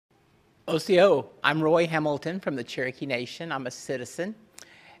OCO, I'm Roy Hamilton from the Cherokee Nation. I'm a citizen.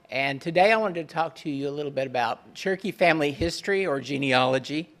 And today I wanted to talk to you a little bit about Cherokee family history or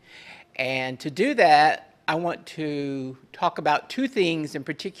genealogy. And to do that, I want to talk about two things in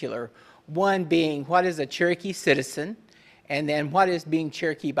particular. One being what is a Cherokee citizen, and then what is being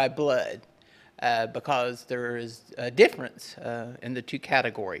Cherokee by blood, because there is a difference in the two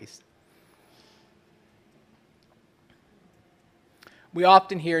categories. We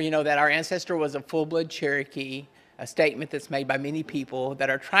often hear, that our ancestor was a full-blood Cherokee, a statement that's made by many people that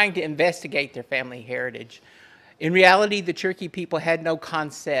are trying to investigate their family heritage. In reality, the Cherokee people had no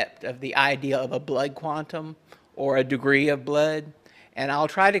concept of the idea of a blood quantum or a degree of blood, and I'll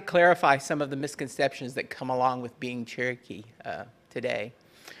try to clarify some of the misconceptions that come along with being Cherokee today.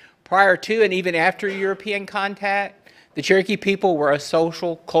 Prior to and even after European contact, the Cherokee people were a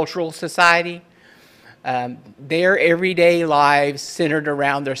social, cultural society. Their everyday lives centered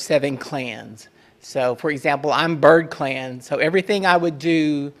around their 7 clans. So, for example, I'm Bird Clan, so everything I would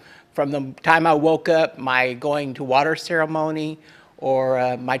do from the time I woke up, my going to water ceremony,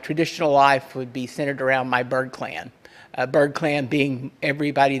 or my traditional life would be centered around my Bird Clan. Bird Clan being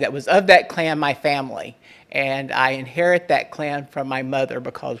everybody that was of that clan, my family. And I inherit that clan from my mother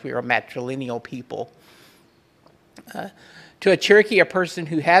because we were matrilineal people. To a Cherokee, a person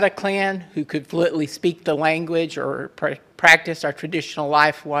who had a clan, who could fluently speak the language or practice our traditional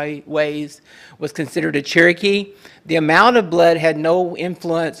life ways, was considered a Cherokee. The amount of blood had no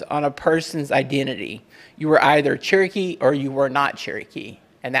influence on a person's identity. You were either Cherokee or you were not Cherokee,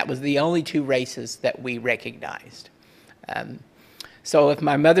 and that was the only 2 races that we recognized. So if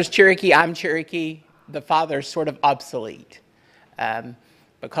my mother's Cherokee, I'm Cherokee, the father's sort of obsolete.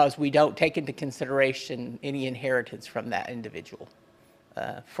 Because we don't take into consideration any inheritance from that individual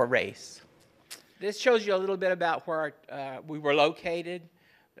for race. This shows you a little bit about where we were located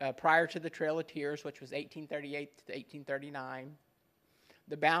prior to the Trail of Tears, which was 1838 to 1839.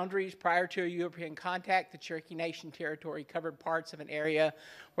 The boundaries prior to European contact, the Cherokee Nation territory covered parts of an area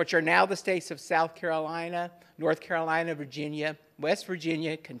which are now the states of South Carolina, North Carolina, Virginia, West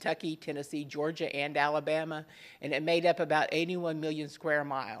Virginia, Kentucky, Tennessee, Georgia, and Alabama, and it made up about 81 million square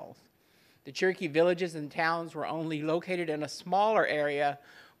miles. The Cherokee villages and towns were only located in a smaller area,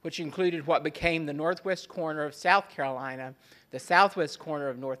 which included what became the northwest corner of South Carolina, the southwest corner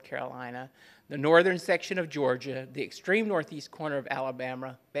of North Carolina, the northern section of Georgia, the extreme northeast corner of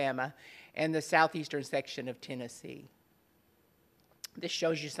Alabama, and the southeastern section of Tennessee. This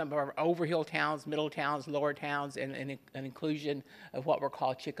shows you some of our overhill towns, middle towns, lower towns, and an inclusion of what were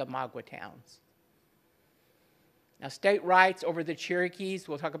called Chickamauga towns. Now, state rights over the Cherokees,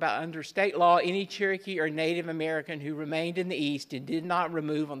 we'll talk about under state law, any Cherokee or Native American who remained in the East and did not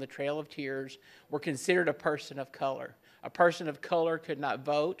remove on the Trail of Tears were considered a person of color. A person of color could not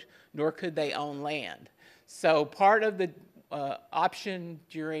vote, nor could they own land. So part of the option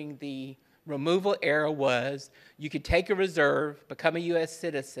during the removal era was you could take a reserve, become a U.S.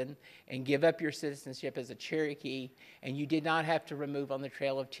 citizen, and give up your citizenship as a Cherokee, and you did not have to remove on the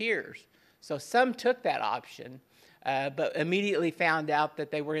Trail of Tears. So some took that option, but immediately found out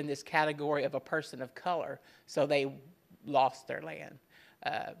that they were in this category of a person of color, so they lost their land.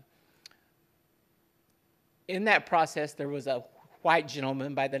 In that process, there was a white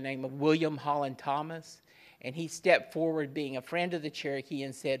gentleman by the name of William Holland Thomas, and he stepped forward being a friend of the Cherokee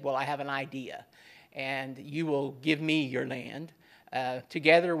and said, well, I have an idea, and you will give me your land.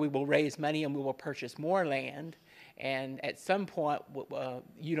 Together we will raise money and we will purchase more land, and at some point,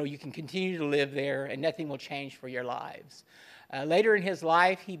 you can continue to live there and nothing will change for your lives. Later in his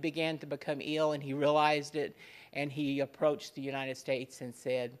life, he began to become ill and he realized it, and he approached the United States and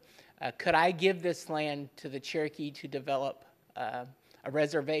said, could I give this land to the Cherokee to develop a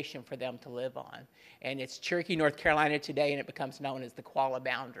reservation for them to live on? And it's Cherokee, North Carolina today, and it becomes known as the Qualla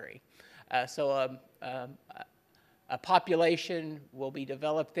Boundary. So a population will be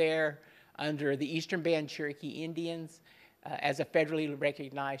developed there under the Eastern Band Cherokee Indians as a federally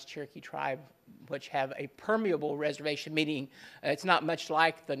recognized Cherokee tribe, which have a permeable reservation, meaning it's not much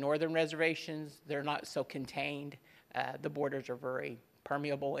like the northern reservations. They're not so contained. The borders are very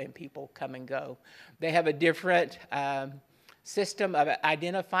permeable and people come and go. They have a different system of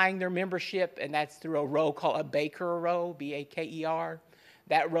identifying their membership, and that's through a roll called a Baker roll, B-A-K-E-R.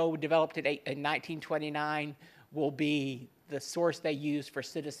 That roll, developed in 1929, will be the source they use for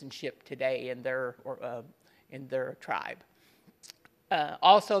citizenship today in their tribe.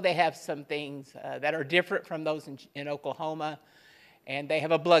 Also, they have some things that are different from those in Oklahoma, and they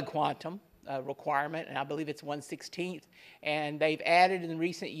have a blood quantum requirement, and I believe it's 1/16. And they've added in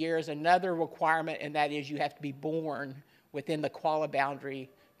recent years another requirement, and that is you have to be born within the Qualla boundary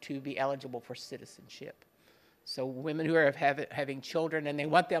to be eligible for citizenship. So women who are having children and they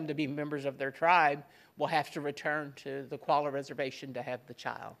want them to be members of their tribe will have to return to the Qualla Reservation to have the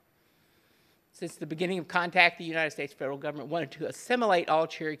child. Since the beginning of contact, the United States federal government wanted to assimilate all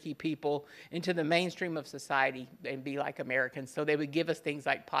Cherokee people into the mainstream of society and be like Americans. So they would give us things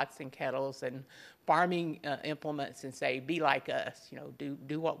like pots and kettles and farming implements and say, be like us, you know,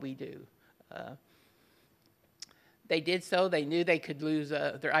 do what we do. They did so. They knew they could lose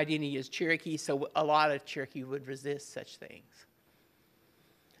their identity as Cherokee, so a lot of Cherokee would resist such things.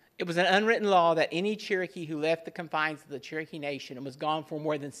 It was an unwritten law that any Cherokee who left the confines of the Cherokee Nation and was gone for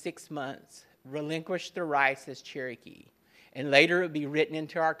more than 6 months relinquished their rights as Cherokee. And later it would be written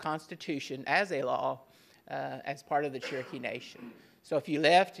into our Constitution as a law as part of the Cherokee Nation. So if you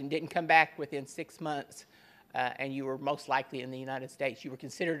left and didn't come back within 6 months, and you were most likely in the United States, you were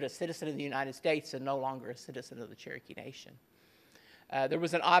considered a citizen of the United States and no longer a citizen of the Cherokee Nation. There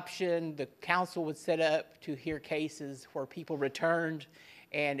was an option the council would set up to hear cases where people returned,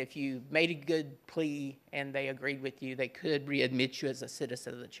 and if you made a good plea and they agreed with you, they could readmit you as a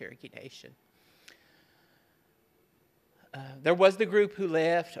citizen of the Cherokee Nation. There was the group who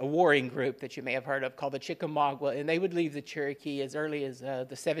left, a warring group that you may have heard of called the Chickamauga, and they would leave the Cherokee as early as the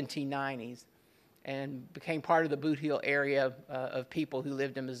 1790s. And became part of the Boot Heel area of people who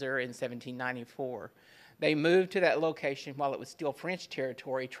lived in Missouri in 1794. They moved to that location while it was still French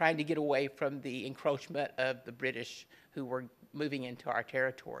territory, trying to get away from the encroachment of the British who were moving into our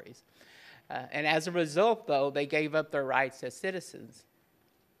territories. And as a result, though, they gave up their rights as citizens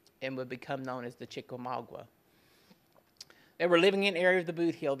and would become known as the Chickamauga. They were living in an area of the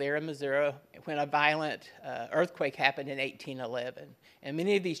Boot Heel there in Missouri when a violent earthquake happened in 1811. And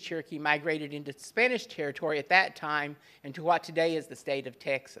many of these Cherokee migrated into Spanish territory at that time into what today is the state of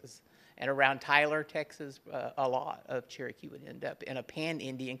Texas. And around Tyler, Texas, a lot of Cherokee would end up in a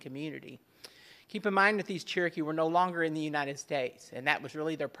pan-Indian community. Keep in mind that these Cherokee were no longer in the United States, and that was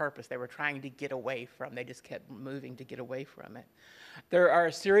really their purpose. They were trying to get away from, they just kept moving to get away from it. There are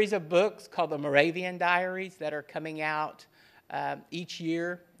a series of books called the Moravian Diaries that are coming out each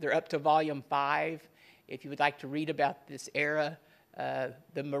year. They're up to volume 5. If you would like to read about this era,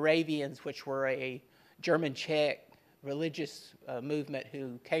 the Moravians, which were a German-Czech religious movement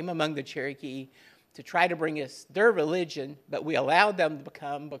who came among the Cherokee to try to bring us their religion, but we allowed them to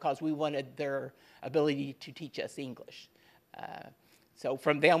come because we wanted their ability to teach us English. So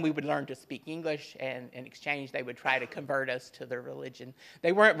from them, we would learn to speak English, and in exchange, they would try to convert us to their religion.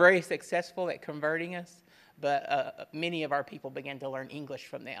 They weren't very successful at converting us, but many of our people began to learn English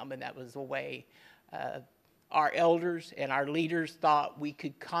from them, and that was a way our elders and our leaders thought we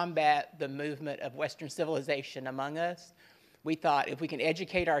could combat the movement of Western civilization among us. We thought if we can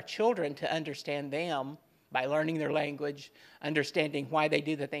educate our children to understand them by learning their language, understanding why they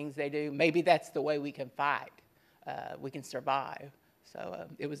do the things they do, maybe that's the way we can fight, we can survive. So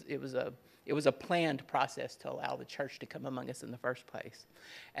it was a planned process to allow the church to come among us in the first place.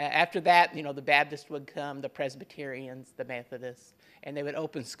 After that, you know, the Baptists would come, the Presbyterians, the Methodists, and they would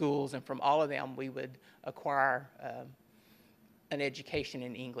open schools, and from all of them we would acquire an education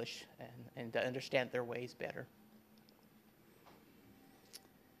in English and to understand their ways better.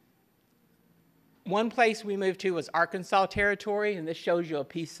 One place we moved to was Arkansas Territory, and this shows you a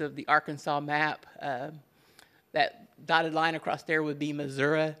piece of the Arkansas map. That dotted line across there would be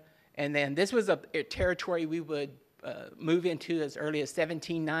Missouri. And then this was a territory we would move into as early as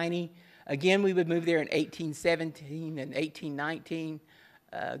 1790. Again, we would move there in 1817 and 1819.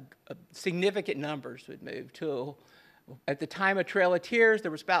 Significant numbers would move to, at the time of Trail of Tears,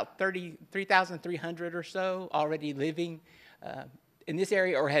 there was about 3,300 or so already living in this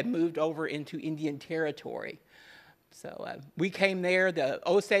area or had moved over into Indian Territory. So we came there, the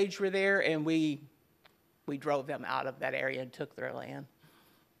Osage were there, and we drove them out of that area and took their land.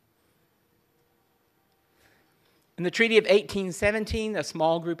 In the Treaty of 1817, a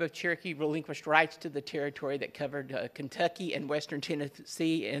small group of Cherokee relinquished rights to the territory that covered Kentucky and western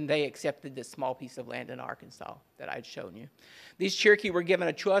Tennessee, and they accepted this small piece of land in Arkansas that I'd shown you. These Cherokee were given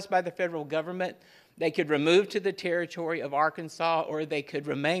a choice by the federal government. They could remove to the territory of Arkansas, or they could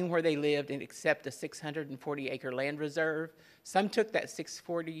remain where they lived and accept a 640-acre land reserve. Some took that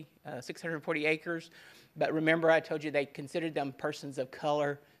 640 acres, but remember I told you they considered them persons of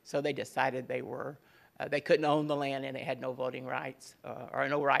color, so they decided they couldn't own the land and they had no voting rights or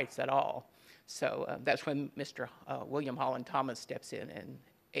no rights at all. So that's when Mr. William Holland Thomas steps in and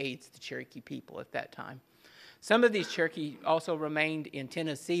aids the Cherokee people at that time. Some of these Cherokee also remained in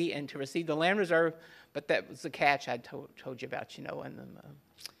Tennessee and to receive the land reserve, but that was the catch I told you about, you know, and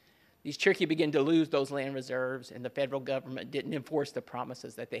these Cherokee began to lose those land reserves, and the federal government didn't enforce the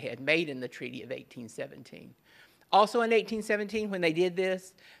promises that they had made in the Treaty of 1817. Also in 1817, when they did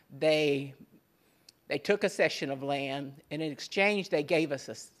this, they took a cession of land, and in exchange, they gave us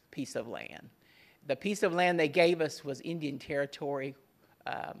a piece of land. The piece of land they gave us was Indian Territory,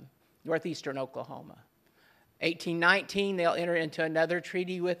 northeastern Oklahoma. 1819, they'll enter into another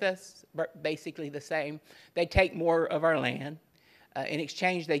treaty with us, basically the same. They take more of our land. In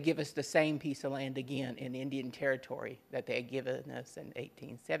exchange, they give us the same piece of land again in Indian Territory that they had given us in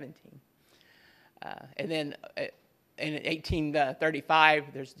 1817. And then in 1835,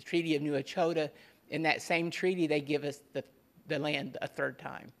 there's the Treaty of New Echota. In that same treaty, they give us the land a third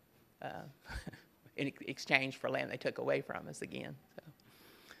time in exchange for land they took away from us again.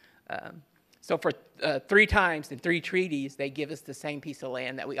 So for 3 times in 3 treaties, they give us the same piece of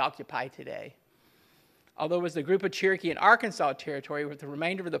land that we occupy today. Although it was a group of Cherokee in Arkansas Territory, with the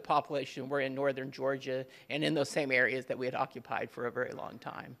remainder of the population were in northern Georgia and in those same areas that we had occupied for a very long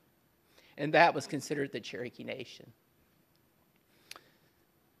time. And that was considered the Cherokee Nation.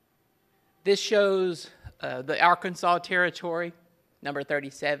 This shows the Arkansas Territory, number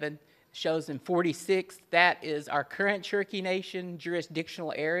 37. Shows in 46, that is our current Cherokee Nation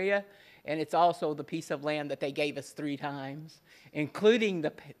jurisdictional area, and it's also the piece of land that they gave us 3 times, including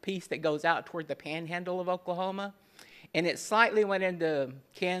the piece that goes out toward the panhandle of Oklahoma. And it slightly went into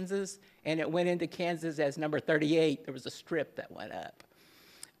Kansas, and it went into Kansas as number 38. There was a strip that went up.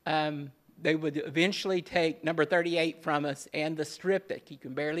 They would eventually take number 38 from us and the strip that you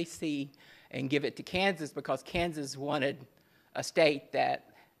can barely see and give it to Kansas, because Kansas wanted a state that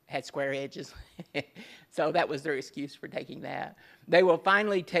had square edges. So that was their excuse for taking that. They will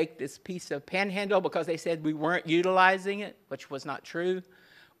finally take this piece of panhandle because they said we weren't utilizing it, which was not true.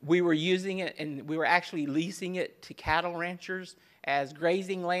 We were using it, and we were actually leasing it to cattle ranchers as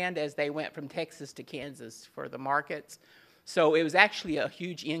grazing land as they went from Texas to Kansas for the markets. So it was actually a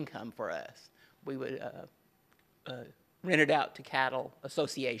huge income for us. We would rent it out to cattle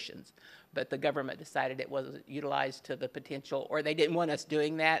associations, but the government decided it wasn't utilized to the potential, or they didn't want us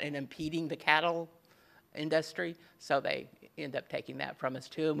doing that and impeding the cattle industry, so they end up taking that from us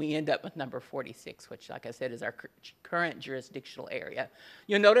too, and we end up with number 46, which, like I said, is our current jurisdictional area.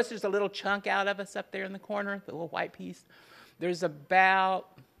 You'll notice there's a little chunk out of us up there in the corner, the little white piece. There's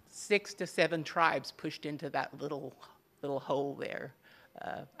about 6 to 7 tribes pushed into that little hole there.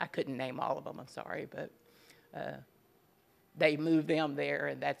 I couldn't name all of them, I'm sorry, but they moved them there,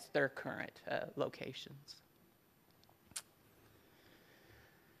 and that's their current locations.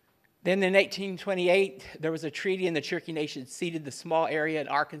 Then in 1828, there was a treaty, and the Cherokee Nation ceded the small area in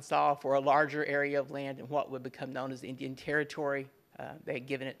Arkansas for a larger area of land in what would become known as Indian Territory. They had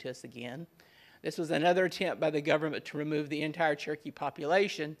given it to us again. This was another attempt by the government to remove the entire Cherokee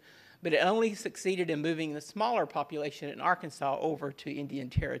population, but it only succeeded in moving the smaller population in Arkansas over to Indian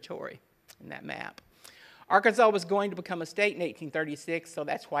Territory in that map. Arkansas was going to become a state in 1836, so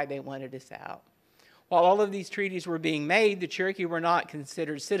that's why they wanted us out. While all of these treaties were being made, the Cherokee were not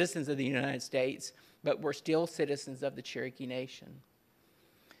considered citizens of the United States, but were still citizens of the Cherokee Nation.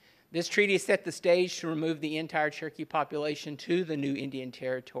 This treaty set the stage to remove the entire Cherokee population to the new Indian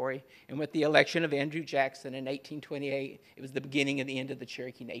Territory, and with the election of Andrew Jackson in 1828, it was the beginning of the end of the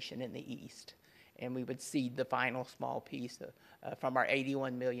Cherokee Nation in the East, and we would cede the final small piece from our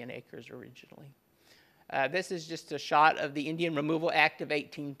 81 million acres originally. This is just a shot of the Indian Removal Act of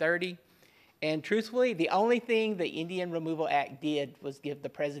 1830. And truthfully, the only thing the Indian Removal Act did was give the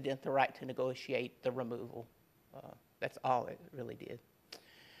president the right to negotiate the removal. That's all it really did.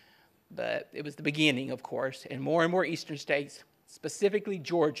 But it was the beginning, of course, and more eastern states, specifically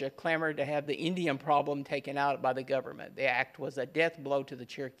Georgia, clamored to have the Indian problem taken out by the government. The act was a death blow to the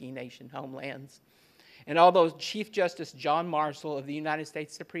Cherokee Nation homelands. And although Chief Justice John Marshall of the United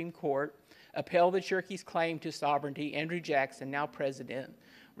States Supreme Court upheld the Cherokees' claim to sovereignty, Andrew Jackson, now president,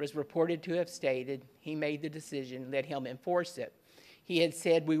 was reported to have stated he made the decision, let him enforce it. He had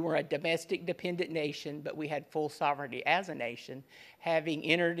said we were a domestic dependent nation, but we had full sovereignty as a nation, having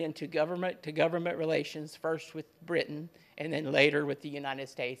entered into government-to-government relations, first with Britain and then later with the United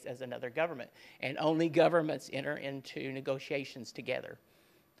States as another government. And only governments enter into negotiations together.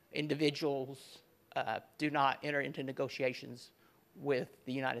 Individuals do not enter into negotiations with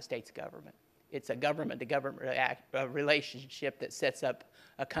the United States government. It's a government-to-government relationship that sets up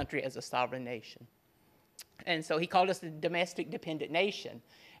a country as a sovereign nation. And so he called us a domestic dependent nation,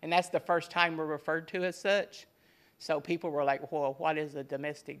 and that's the first time we're referred to as such. So people were like, well, what is a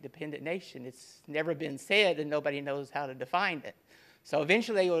domestic dependent nation? It's never been said, and nobody knows how to define it. So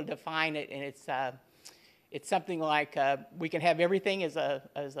eventually they will define it, and It's something like we can have everything as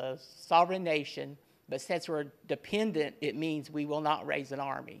a sovereign nation, but since we're dependent, it means we will not raise an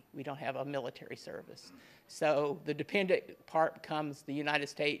army. We don't have a military service. So the dependent part becomes the United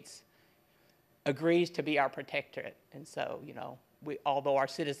States agrees to be our protectorate. And so, although our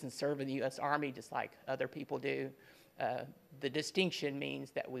citizens serve in the U.S. Army just like other people do, the distinction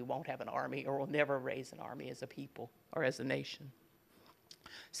means that we won't have an army or will never raise an army as a people or as a nation.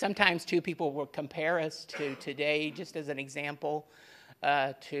 Sometimes, too, people will compare us to today, just as an example,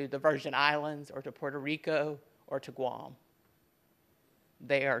 to the Virgin Islands or to Puerto Rico or to Guam.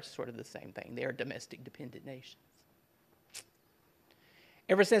 They are sort of the same thing. They are domestic dependent nations.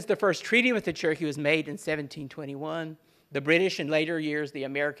 Ever since the first treaty with the Cherokee was made in 1721, the British and later years the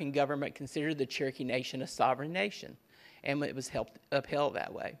American government considered the Cherokee Nation a sovereign nation, and it was upheld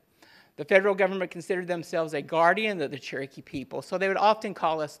that way. The federal government considered themselves a guardian of the Cherokee people, so they would often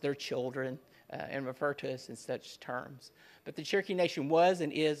call us their children and refer to us in such terms. But the Cherokee Nation was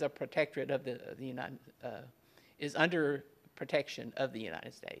and is a protectorate of is under protection of the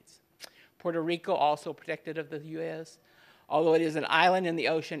United States. Puerto Rico, also protected of the U.S., although it is an island in the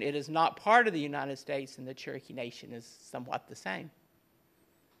ocean, it is not part of the United States, and the Cherokee Nation is somewhat the same.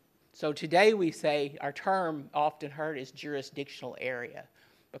 So today we say our term often heard is jurisdictional area,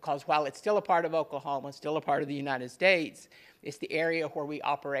 because while it's still a part of Oklahoma, still a part of the United States, it's the area where we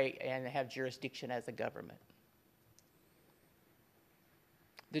operate and have jurisdiction as a government.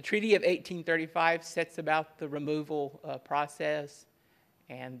 The Treaty of 1835 sets about the removal process,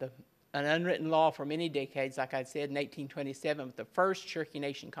 and an unwritten law for many decades, like I said, in 1827, with the first Cherokee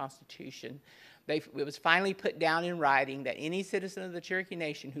Nation Constitution, it was finally put down in writing that any citizen of the Cherokee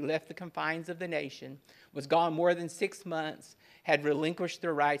Nation who left the confines of the nation, was gone more than 6 months, had relinquished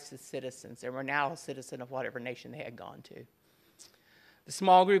their rights as citizens and were now a citizen of whatever nation they had gone to. The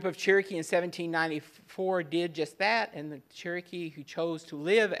small group of Cherokee in 1794 did just that, and the Cherokee who chose to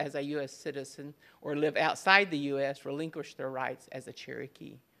live as a U.S. citizen or live outside the U.S. relinquished their rights as a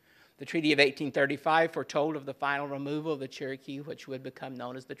Cherokee. The Treaty of 1835 foretold of the final removal of the Cherokee, which would become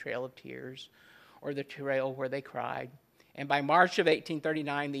known as the Trail of Tears, or the Trail where they cried. And by March of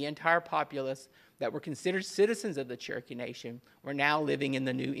 1839, the entire populace that were considered citizens of the Cherokee Nation were now living in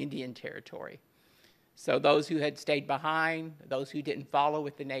the new Indian Territory. So those who had stayed behind, those who didn't follow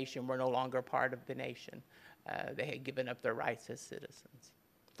with the nation, were no longer part of the nation. They had given up their rights as citizens,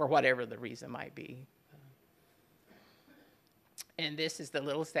 for whatever the reason might be. And this is the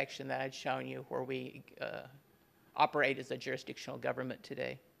little section that I'd shown you where we operate as a jurisdictional government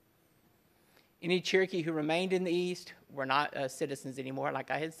today. Any Cherokee who remained in the East were not citizens anymore,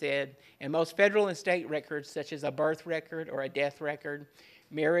 like I had said, and most federal and state records, such as a birth record or a death record,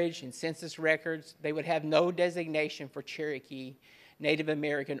 marriage and census records, they would have no designation for Cherokee, Native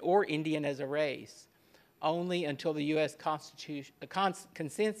American, or Indian as a race, only until the U.S.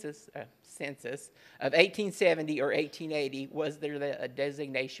 census of 1870 or 1880 was there a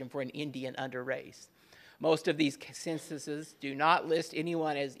designation for an Indian under race. Most of these censuses do not list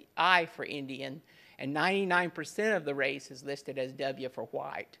anyone as I for Indian, and 99% of the race is listed as W for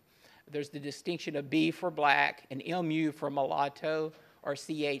white. There's the distinction of B for black and MU for mulatto, or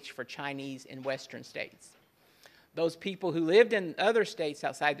CH for Chinese in Western states. Those people who lived in other states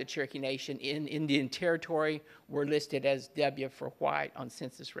outside the Cherokee Nation in Indian Territory were listed as W for white on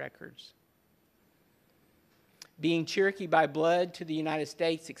census records. Being Cherokee by blood to the United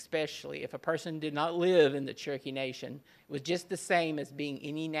States, especially if a person did not live in the Cherokee Nation, was just the same as being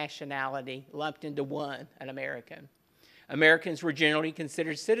any nationality lumped into one, an American. Americans were generally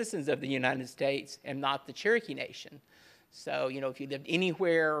considered citizens of the United States and not the Cherokee Nation. So, if you lived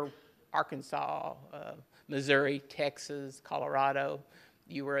anywhere, Arkansas, Missouri, Texas, Colorado,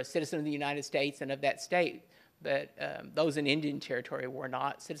 you were a citizen of the United States and of that state. But those in Indian Territory were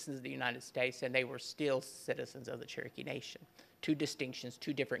not citizens of the United States, and they were still citizens of the Cherokee Nation. Two distinctions,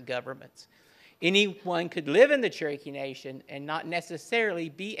 two different governments. Anyone could live in the Cherokee Nation and not necessarily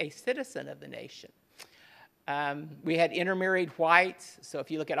be a citizen of the nation. We had intermarried whites, so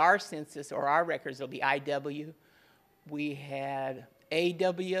if you look at our census or our records, it'll be IW. We had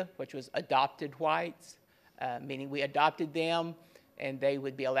AW, which was adopted whites, meaning we adopted them, and they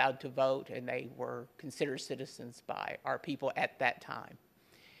would be allowed to vote, and they were considered citizens by our people at that time.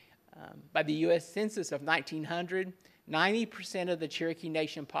 By the U.S. Census of 1900, 90% of the Cherokee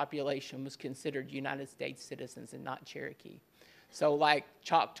Nation population was considered United States citizens and not Cherokee. So like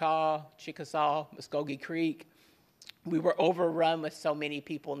Choctaw, Chickasaw, Muskogee Creek, we were overrun with so many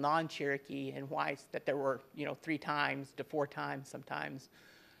people, non-Cherokee and whites, that there were, 3 times to 4 times sometimes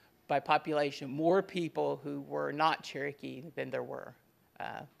by population, more people who were not Cherokee than there were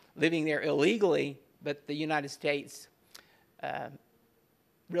living there illegally but the United States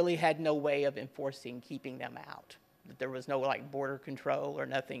really had no way of enforcing keeping them out. There was no like border control or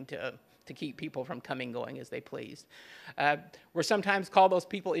nothing to keep people from coming going as they pleased. We're sometimes called those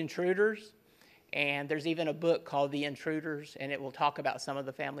people intruders, and there's even a book called The Intruders, and it will talk about some of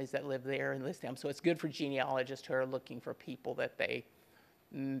the families that live there and list them. So it's good for genealogists who are looking for people that they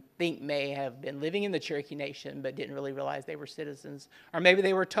think may have been living in the Cherokee Nation but didn't really realize they were citizens. Or maybe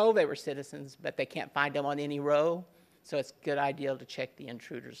they were told they were citizens, but they can't find them on any roll. So it's a good idea to check the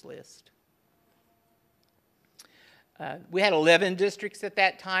intruders list. We had 11 districts at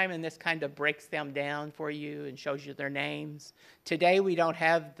that time, and this kind of breaks them down for you and shows you their names. Today, we don't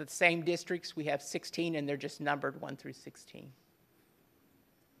have the same districts. We have 16, and they're just numbered 1 through 16.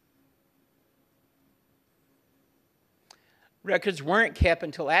 Records weren't kept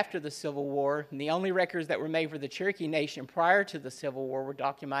until after the Civil War, and the only records that were made for the Cherokee Nation prior to the Civil War were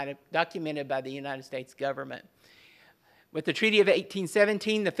documented by the United States government. With the Treaty of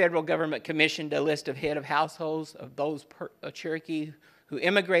 1817, the federal government commissioned a list of head of households of those Cherokee who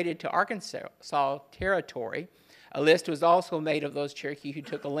immigrated to Arkansas Territory. A list was also made of those Cherokee who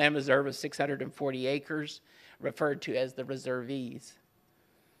took a land reserve of 640 acres, referred to as the reservees.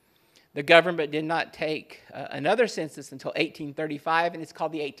 The government did not take another census until 1835, and it's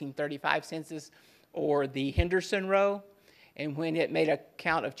called the 1835 census, or the Henderson Row. And when it made a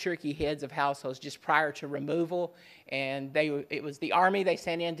count of Cherokee heads of households just prior to removal, and it was the Army they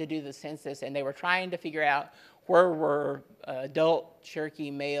sent in to do the census, and they were trying to figure out where were adult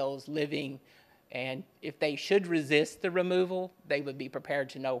Cherokee males living, and if they should resist the removal, they would be prepared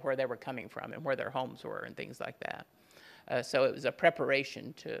to know where they were coming from and where their homes were and things like that. So it was a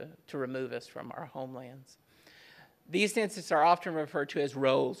preparation to remove us from our homelands. These censuses are often referred to as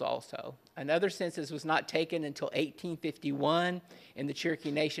rolls also. Another census was not taken until 1851 in the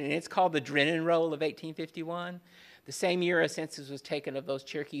Cherokee Nation, and it's called the Drennan Roll of 1851. The same year, a census was taken of those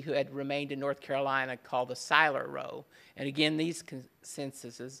Cherokee who had remained in North Carolina called the Siler Roll. And again, these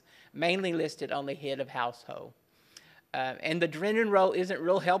censuses mainly listed only head of household. And the Drennan Roll isn't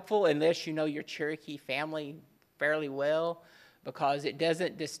real helpful unless you know your Cherokee family fairly well, because it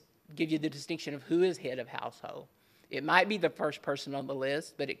doesn't give you the distinction of who is head of household. It might be the first person on the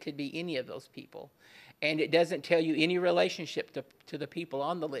list, but it could be any of those people. And it doesn't tell you any relationship to the people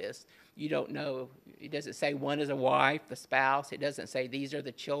on the list. You don't know. It doesn't say one is a wife, the spouse. It doesn't say these are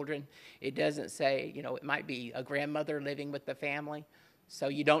the children. It doesn't say, it might be a grandmother living with the family. So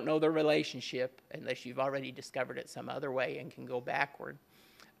you don't know the relationship unless you've already discovered it some other way and can go backward.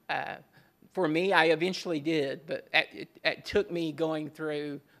 For me, I eventually did, but it took me going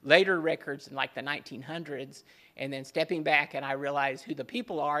through later records in like the 1900s and then stepping back, and I realized who the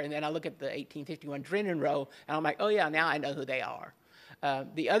people are, and then I look at the 1851 Drennan Roll, and I'm like, oh yeah, now I know who they are.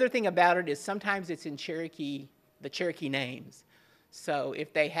 The other thing about it is sometimes it's in Cherokee, the Cherokee names. So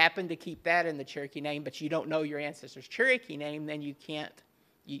if they happen to keep that in the Cherokee name, but you don't know your ancestor's Cherokee name, then you can't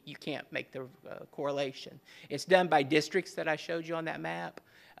make the correlation. It's done by districts that I showed you on that map.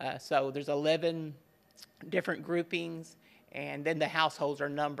 So there's 11 different groupings, and then the households are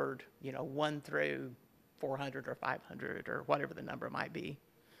numbered, 1 through 400 or 500 or whatever the number might be.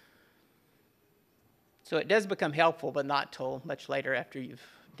 So it does become helpful, but not till much later after you've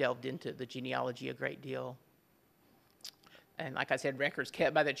delved into the genealogy a great deal. And like I said, records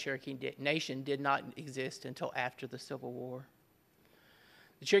kept by the Cherokee Nation did not exist until after the Civil War.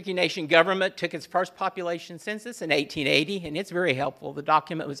 The Cherokee Nation government took its first population census in 1880, and it's very helpful. The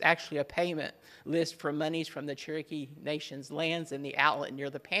document was actually a payment list for monies from the Cherokee Nation's lands in the outlet near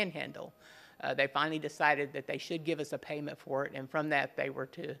the Panhandle. They finally decided that they should give us a payment for it, and from that they were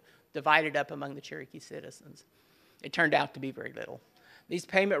to divide it up among the Cherokee citizens. It turned out to be very little. These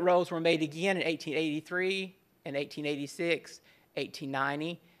payment rolls were made again in 1883, in 1886,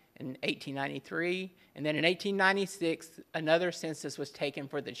 1890, and 1893, and then in 1896, another census was taken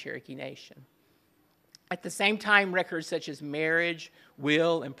for the Cherokee Nation. At the same time, records such as marriage,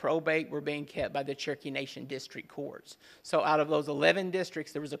 will, and probate were being kept by the Cherokee Nation district courts. So out of those 11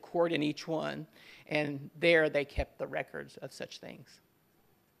 districts, there was a court in each one, and there they kept the records of such things.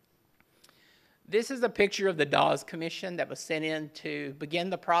 This is a picture of the Dawes Commission that was sent in to begin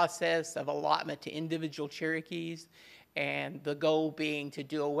the process of allotment to individual Cherokees, and the goal being to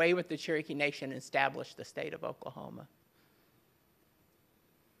do away with the Cherokee Nation and establish the state of Oklahoma.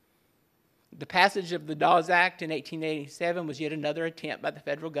 The passage of the Dawes Act in 1887 was yet another attempt by the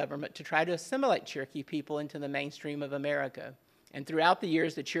federal government to try to assimilate Cherokee people into the mainstream of America. And throughout the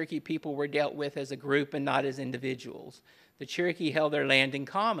years, the Cherokee people were dealt with as a group and not as individuals. The Cherokee held their land in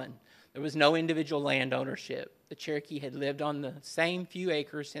common. There was no individual land ownership. The Cherokee had lived on the same few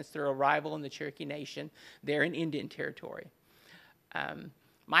acres since their arrival in the Cherokee Nation there in Indian Territory.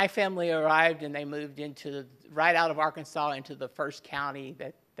 My family arrived and they moved into, right out of Arkansas, into the first county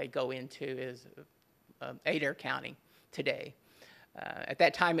that they go into is Adair County today. At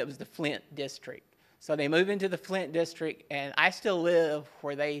that time, it was the Flint District. So they moved into the Flint District, and I still live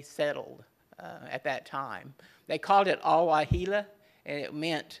where they settled at that time. They called it Awahila, and it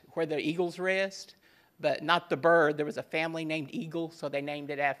meant where the eagles rest, but not the bird. There was a family named Eagle, so they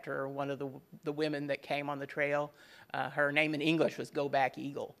named it after one of the women that came on the trail. Her name in English was Go Back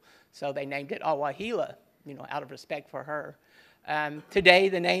Eagle, so they named it Awahila, out of respect for her. Today,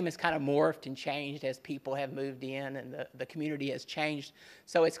 the name has kind of morphed and changed as people have moved in and the community has changed,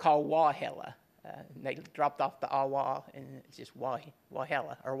 so it's called Wahela. They dropped off the awa, and it's just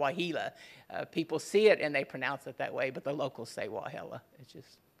Wahela or Wahila. People see it and they pronounce it that way, but the locals say Wahela. It's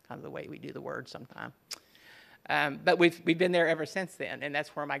just kind of the way we do the word sometimes. But we've been there ever since then, and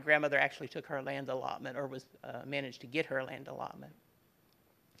that's where my grandmother actually took her land allotment, or was managed to get her land allotment.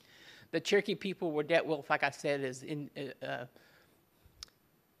 The Cherokee people were dealt with, like I said, is in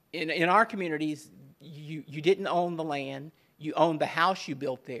our communities, you didn't own the land. You owned the house you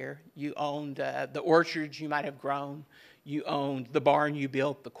built there. You owned the orchards you might have grown. You owned the barn you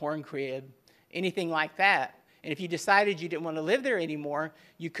built, the corn crib, anything like that. And if you decided you didn't want to live there anymore,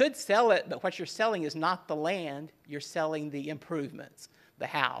 you could sell it, but what you're selling is not the land. You're selling the improvements, the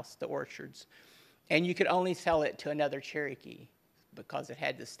house, the orchards. And you could only sell it to another Cherokee because it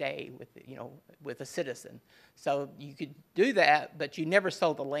had to stay with a citizen. So you could do that, but you never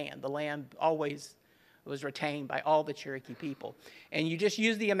sold the land. The land always was retained by all the Cherokee people. And you just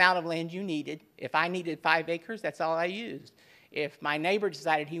used the amount of land you needed. If I needed 5 acres, that's all I used. If my neighbor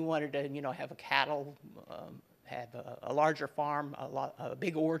decided he wanted to, have a cattle, have a larger farm, a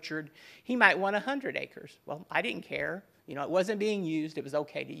big orchard, he might want 100 acres. Well, I didn't care. It wasn't being used. It was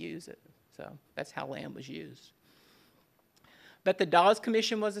okay to use it. So that's how land was used. But the Dawes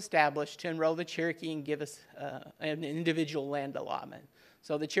Commission was established to enroll the Cherokee and give us an individual land allotment.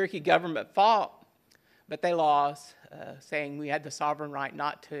 So the Cherokee government fought, but they lost, saying we had the sovereign right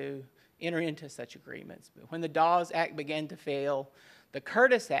not to enter into such agreements. But when the Dawes Act began to fail, the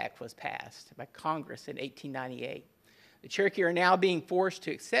Curtis Act was passed by Congress in 1898. The Cherokee are now being forced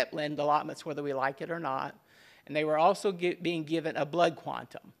to accept land allotments whether we like it or not, and they were also being given a blood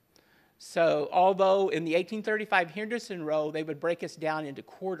quantum. So although in the 1835 Henderson Roll, they would break us down into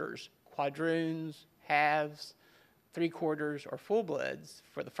quarters, quadroons, halves, 3/4, or full bloods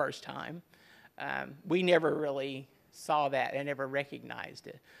for the first time, we never really saw that and never recognized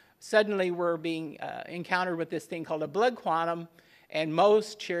it. Suddenly we're being encountered with this thing called a blood quantum, and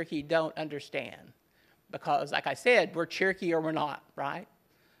most Cherokee don't understand because, like I said, we're Cherokee or we're not, right?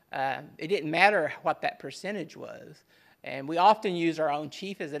 It didn't matter what that percentage was. And we often use our own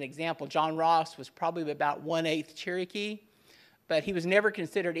chief as an example. John Ross was probably about 1/8 Cherokee, but he was never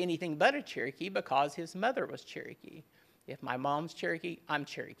considered anything but a Cherokee because his mother was Cherokee. If my mom's Cherokee, I'm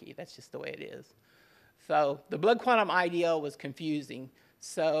Cherokee. That's just the way it is. So the blood quantum idea was confusing.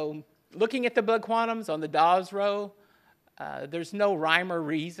 So looking at the blood quantums on the Dawes Roll, there's no rhyme or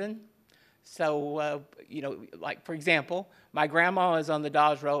reason. So, like for example, my grandma is on the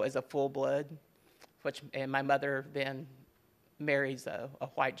Dawes Roll as a full blood, and my mother then marries a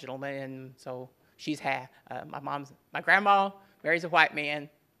white gentleman, and so she's half. My grandma marries a white man,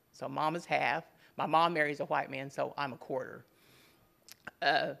 so mom is half. My mom marries a white man, so I'm a quarter.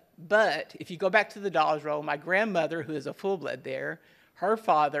 But if you go back to the Dawes Roll, my grandmother, who is a full blood there, her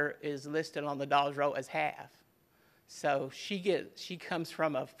father is listed on the Dawes Roll as half. So she comes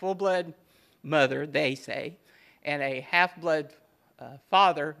from a full blood mother, they say, and a half blood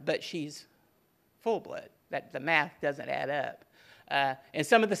father, but she's full blood. That the math doesn't add up. And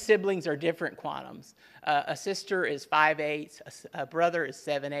some of the siblings are different quantums. A sister is 5/8, a brother is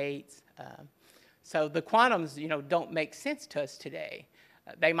 7/8. So the quantums, don't make sense to us today.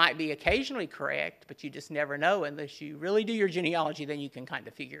 They might be occasionally correct, but you just never know unless you really do your genealogy, then you can kind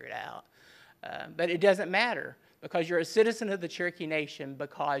of figure it out. But it doesn't matter because you're a citizen of the Cherokee Nation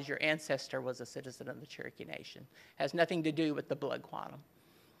because your ancestor was a citizen of the Cherokee Nation. It has nothing to do with the blood quantum.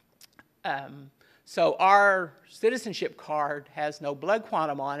 So our citizenship card has no blood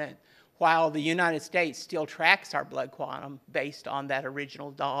quantum on it, while the United States still tracks our blood quantum based on that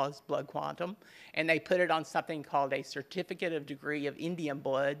original Dawes blood quantum, and they put it on something called a Certificate of Degree of Indian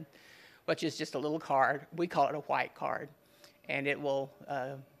Blood, which is just a little card. We call it a white card, and it will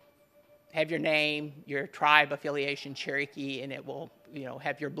have your name, your tribe affiliation, Cherokee, and it will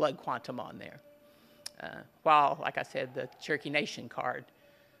have your blood quantum on there. While, like I said, the Cherokee Nation card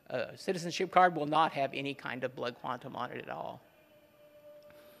citizenship card will not have any kind of blood quantum on it at all.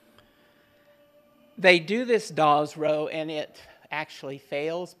 They do this Dawes Row, and it actually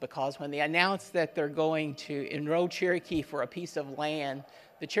fails because when they announce that they're going to enroll Cherokee for a piece of land,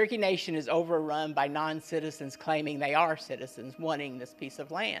 the Cherokee Nation is overrun by non-citizens claiming they are citizens wanting this piece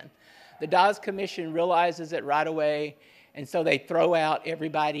of land. The Dawes Commission realizes it right away, and so they throw out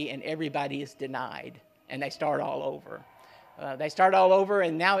everybody, and everybody is denied, and they start all over.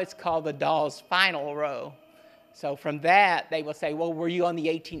 And now it's called the Dawes Final Row. So from that, they will say, well, were you on the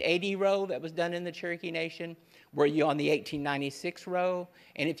 1880 row that was done in the Cherokee Nation? Were you on the 1896 row?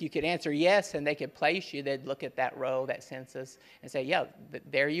 And if you could answer yes and they could place you, they'd look at that row, that census, and say, yeah,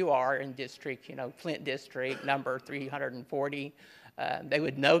 there you are in district, Flint District, number 340. They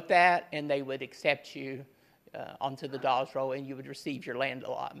would note that, and they would accept you onto the Dawes Row, and you would receive your land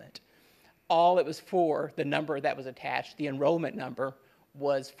allotment. All it was for, the number that was attached, the enrollment number,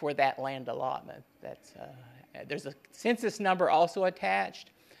 was for that land allotment. There's a census number also attached.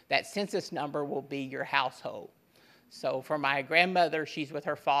 That census number will be your household. So for my grandmother, she's with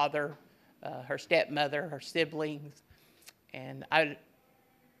her father, her stepmother, her siblings, and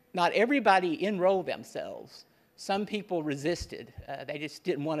not everybody enrolled themselves. Some people resisted. They just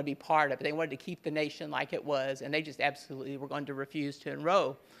didn't want to be part of it. They wanted to keep the nation like it was, and they just absolutely were going to refuse to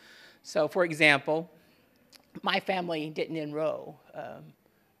enroll. So for example, my family didn't enroll.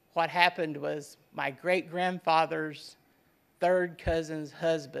 What happened was my great-grandfather's third cousin's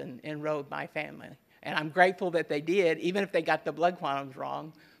husband enrolled my family. And I'm grateful that they did, even if they got the blood quantums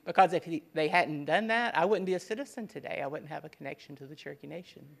wrong, because if they hadn't done that, I wouldn't be a citizen today. I wouldn't have a connection to the Cherokee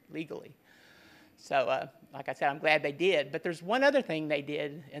Nation legally. So, like I said, I'm glad they did. But there's one other thing they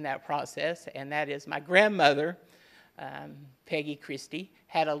did in that process, and that is my grandmother, Peggy Christie,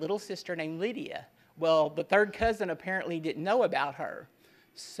 had a little sister named Lydia. Well, the third cousin apparently didn't know about her,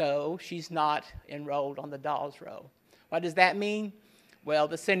 so she's not enrolled on the Dawes Row. What does that mean? Well,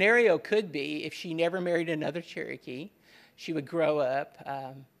 the scenario could be if she never married another Cherokee, she would grow up,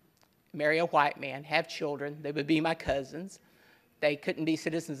 marry a white man, have children. They would be my cousins. They couldn't be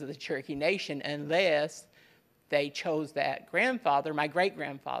citizens of the Cherokee Nation unless they chose that grandfather, my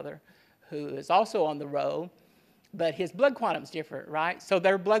great-grandfather, who is also on the row, but his blood quantum's different, right? So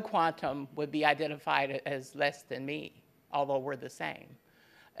their blood quantum would be identified as less than me, although we're the same.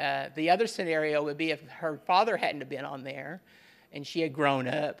 The other scenario would be if her father hadn't been on there and she had grown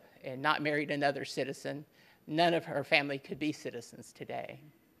up and not married another citizen, none of her family could be citizens today.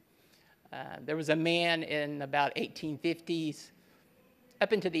 There was a man in about 1850s,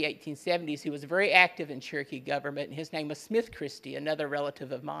 up into the 1870s, who was very active in Cherokee government, and his name was Smith Christie, another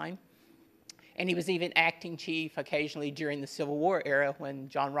relative of mine. And he was even acting chief occasionally during the Civil War era when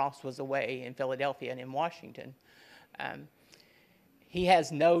John Ross was away in Philadelphia and in Washington. He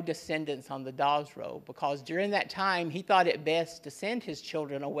has no descendants on the Dawes Row because during that time he thought it best to send his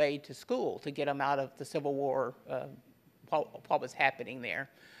children away to school to get them out of the Civil War, what was happening there.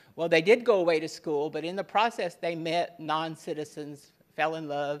 Well, they did go away to school, but in the process they met non-citizens, fell in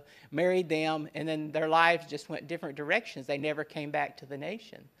love, married them, and then their lives just went different directions. They never came back to the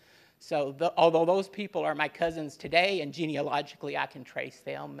nation. So although those people are my cousins today, and genealogically I can trace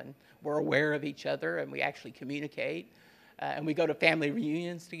them, and we're aware of each other, and we actually communicate, and we go to family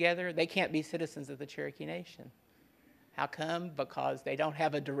reunions together, they can't be citizens of the Cherokee Nation. How come? Because they don't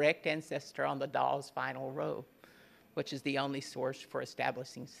have a direct ancestor on the Dawes Final Row, which is the only source for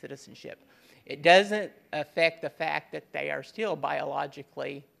establishing citizenship. It doesn't affect the fact that they are still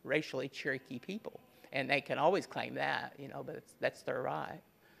biologically, racially Cherokee people, and they can always claim that, but that's their right.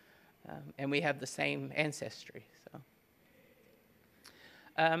 And we have the same ancestry. So,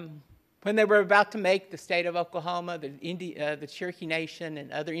 when they were about to make the state of Oklahoma, the Cherokee Nation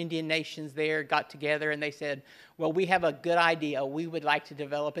and other Indian nations there got together and they said, well, we have a good idea. We would like to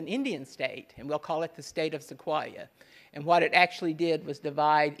develop an Indian state, and we'll call it the state of Sequoia. And what it actually did was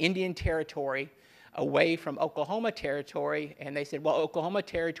divide Indian territory away from Oklahoma territory, and they said, well, Oklahoma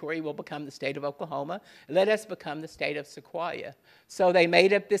territory will become the state of Oklahoma. Let us become the state of Sequoia. So they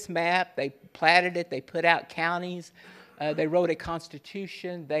made up this map, they platted it, they put out counties, they wrote a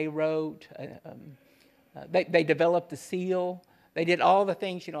constitution, they wrote, they developed the seal, they did all the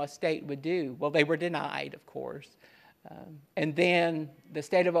things, a state would do. Well, they were denied, of course. And then the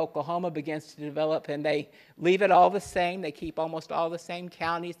state of Oklahoma begins to develop, and they leave it all the same. They keep almost all the same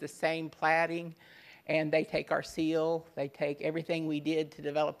counties, the same platting, and they take our seal, they take everything we did to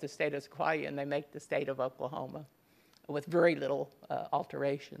develop the state of Sequoia, and they make the state of Oklahoma with very little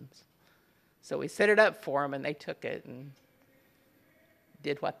alterations. So we set it up for them, and they took it and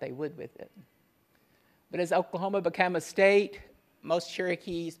did what they would with it. But as Oklahoma became a state, most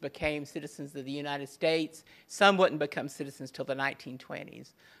Cherokees became citizens of the United States. Some wouldn't become citizens till the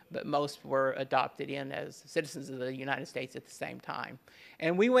 1920s, but most were adopted in as citizens of the United States at the same time.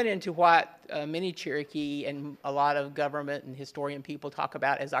 And we went into what many Cherokee and a lot of government and historian people talk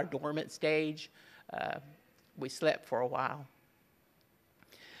about as our dormant stage. We slept for a while.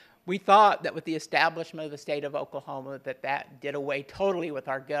 We thought that with the establishment of the state of Oklahoma that did away totally with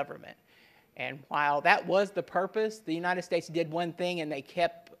our government. And while that was the purpose, the United States did one thing, and they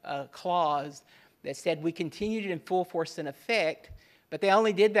kept a clause that said we continued in full force and effect, but they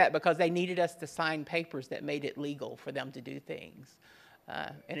only did that because they needed us to sign papers that made it legal for them to do things.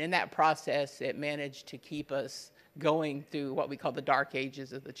 And in that process, it managed to keep us going through what we call the dark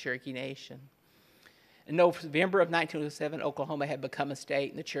ages of the Cherokee Nation. In November of 1907, Oklahoma had become a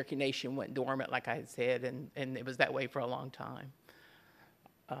state, and the Cherokee Nation went dormant, like I had said, and it was that way for a long time.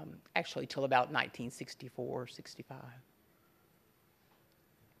 Actually till about 1964, 65.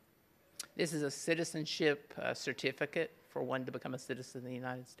 This is a citizenship certificate for one to become a citizen of the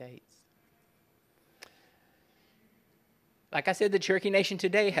United States. Like I said, the Cherokee Nation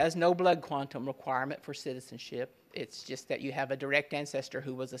today has no blood quantum requirement for citizenship. It's just that you have a direct ancestor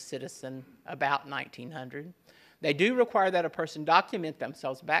who was a citizen about 1900. They do require that a person document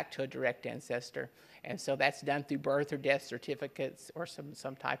themselves back to a direct ancestor, and so that's done through birth or death certificates or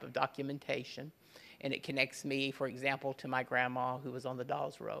some type of documentation. And it connects me, for example, to my grandma who was on the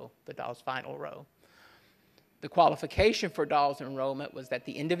Dawes row, the Dawes final row. The qualification for Dawes enrollment was that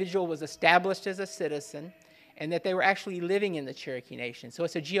the individual was established as a citizen and that they were actually living in the Cherokee Nation. So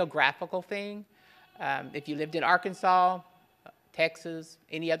it's a geographical thing. If you lived in Arkansas, Texas,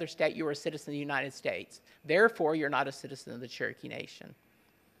 any other state, you were a citizen of the United States. Therefore, you're not a citizen of the Cherokee Nation.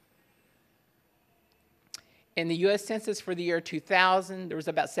 In the U.S. Census for the year 2000, there was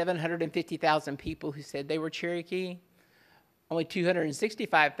about 750,000 people who said they were Cherokee. Only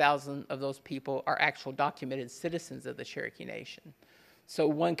 265,000 of those people are actual documented citizens of the Cherokee Nation. So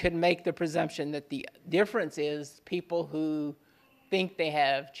one could make the presumption that the difference is people who think they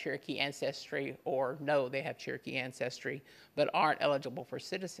have Cherokee ancestry or know they have Cherokee ancestry but aren't eligible for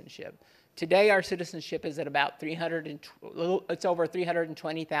citizenship. Today our citizenship is at about it's over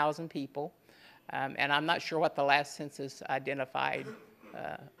 320,000 people. And I'm not sure what the last census identified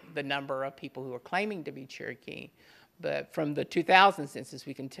the number of people who are claiming to be Cherokee. But from the 2000 census,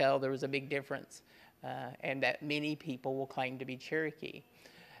 we can tell there was a big difference and that many people will claim to be Cherokee.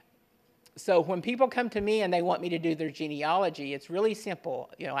 So when people come to me and they want me to do their genealogy, it's really simple.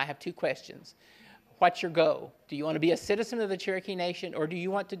 You know, I have two questions. What's your goal? Do you want to be a citizen of the Cherokee Nation, or do you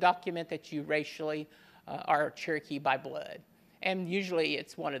want to document that you racially are Cherokee by blood? And usually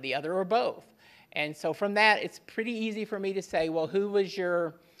it's one or the other or both. And so from that, it's pretty easy for me to say, well, who was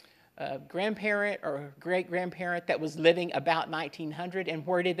your grandparent or great-grandparent that was living about 1900, and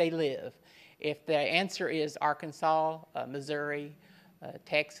where did they live? If the answer is Arkansas, Missouri,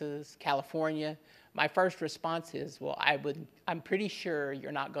 Texas, California, my first response is, well, I'm pretty sure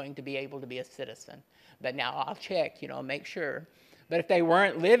you're not going to be able to be a citizen. But now I'll check, make sure. But if they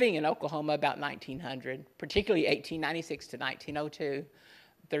weren't living in Oklahoma about 1900, particularly 1896 to 1902,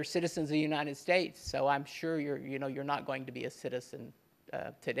 they're citizens of the United States, so I'm sure you're not going to be a citizen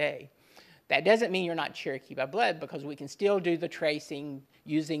today. That doesn't mean you're not Cherokee by blood, because we can still do the tracing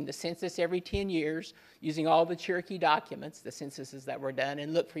using the census every 10 years, using all the Cherokee documents, the censuses that were done,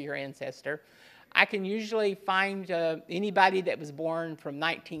 and look for your ancestor. I can usually find anybody that was born from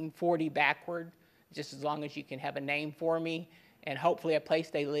 1940 backward, just as long as you can have a name for me, and hopefully a place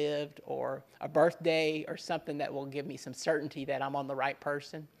they lived or a birthday or something that will give me some certainty that I'm on the right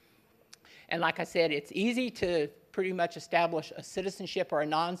person. And like I said, it's easy to pretty much establish a citizenship or a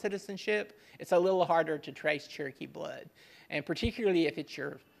non-citizenship. It's a little harder to trace Cherokee blood. And particularly if it's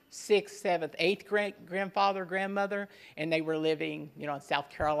your 6th, 7th, 8th grandfather, grandmother, and they were living, in South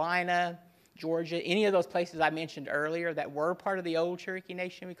Carolina, Georgia, any of those places I mentioned earlier that were part of the old Cherokee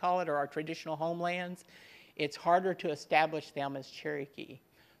Nation, we call it, or our traditional homelands, it's harder to establish them as Cherokee.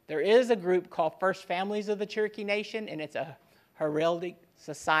 There is a group called First Families of the Cherokee Nation, and it's a heraldic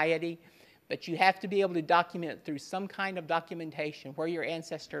society, but you have to be able to document through some kind of documentation where your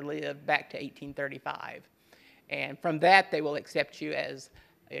ancestor lived back to 1835. And from that, they will accept you as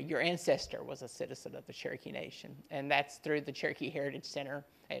your ancestor was a citizen of the Cherokee Nation. And that's through the Cherokee Heritage Center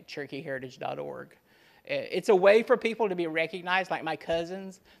at CherokeeHeritage.org. It's a way for people to be recognized, like my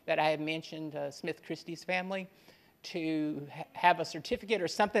cousins that I had mentioned, Smith Christie's family, to have a certificate or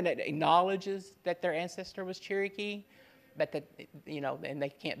something that acknowledges that their ancestor was Cherokee, but that, and they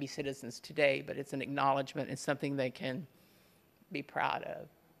can't be citizens today, but it's an acknowledgement and something they can be proud of.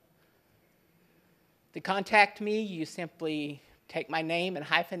 To contact me, you simply take my name and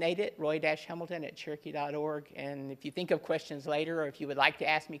hyphenate it, roy-hamilton@cherokee.org. And if you think of questions later, or if you would like to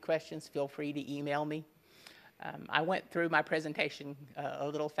ask me questions, feel free to email me. I went through my presentation a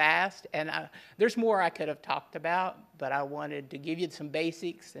little fast, and there's more I could have talked about, but I wanted to give you some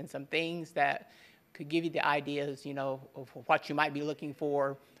basics and some things that could give you the ideas, you know, of what you might be looking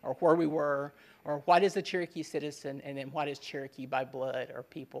for, or where we were, or what is a Cherokee citizen, and then what is Cherokee by blood or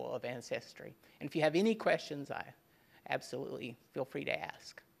people of ancestry. And if you have any questions, I absolutely feel free to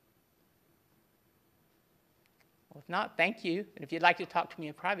ask. Well, if not, thank you. And if you'd like to talk to me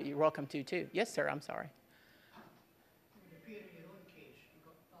in private, you're welcome to too. Yes, sir, I'm sorry. It appeared in your own case, you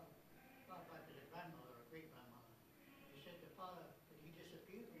got thought back as a grandmother or great-grandmother. You said the father, did he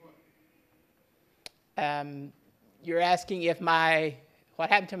disappear or what? You're asking if what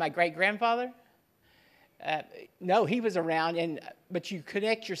happened to my great-grandfather? No, he was around, but you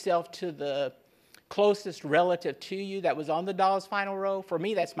connect yourself to the closest relative to you that was on the Dawes final row. For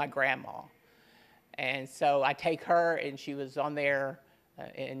me, that's my grandma. And so I take her, and she was on there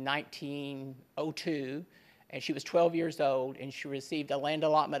in 1902, and she was 12 years old, and she received a land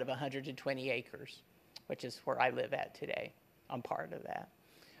allotment of 120 acres, which is where I live at today. I'm part of that.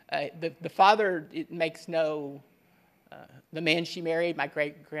 The father, it makes no, the man she married, my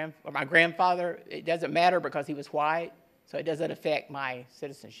grandfather, it doesn't matter because he was white, so it doesn't affect my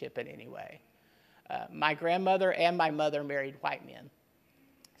citizenship in any way. My grandmother and my mother married white men.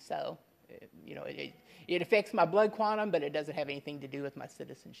 So, you know, it affects my blood quantum, but it doesn't have anything to do with my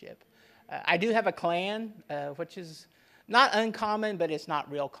citizenship. I do have a clan, which is not uncommon, but it's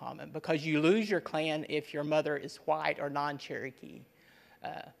not real common, because you lose your clan if your mother is white or non-Cherokee.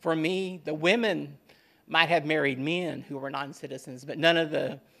 For me, the women might have married men who were non-citizens, but none of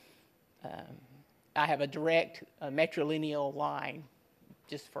the, I have a direct matrilineal line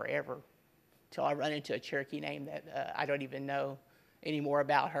just forever, till I run into a Cherokee name that I don't even know any more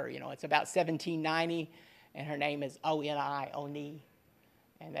about her. You know, it's about 1790, and her name is Oni,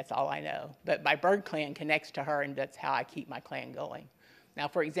 and that's all I know. But my bird clan connects to her, and that's how I keep my clan going. Now,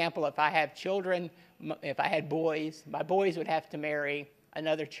 for example, if I have children, if I had boys, my boys would have to marry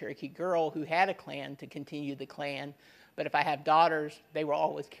another Cherokee girl who had a clan to continue the clan. But if I have daughters, they will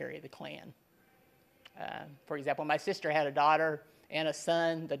always carry the clan. For example, my sister had a daughter and a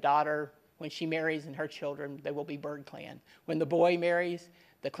son. The daughter, when she marries and her children, they will be bird clan. When the boy marries,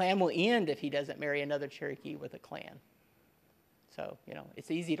 the clan will end if he doesn't marry another Cherokee with a clan. So, you know, it's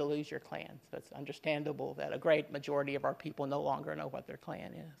easy to lose your clan. So it's understandable that a great majority of our people no longer know what their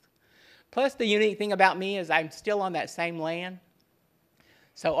clan is. Plus, the unique thing about me is I'm still on that same land.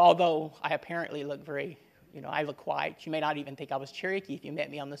 So although I apparently look very, you know, I look white, you may not even think I was Cherokee if you met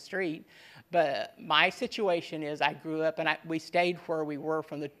me on the street. But my situation is I grew up, and we stayed where we were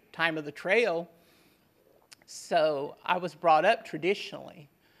from the time of the trail. So I was brought up traditionally.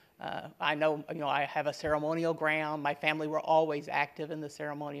 I know, you know, I have a ceremonial ground. My family were always active in the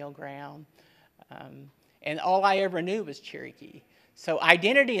ceremonial ground. And all I ever knew was Cherokee. So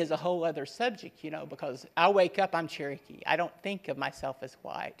identity is a whole other subject, you know, because I wake up, I'm Cherokee. I don't think of myself as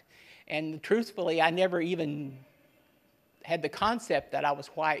white. And truthfully, I never even had the concept that I was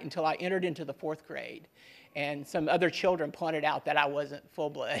white until I entered into the 4th grade. And some other children pointed out that I wasn't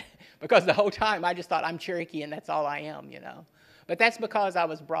full-blood because the whole time I just thought I'm Cherokee and that's all I am, you know. But that's because I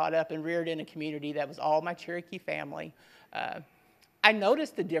was brought up and reared in a community that was all my Cherokee family. I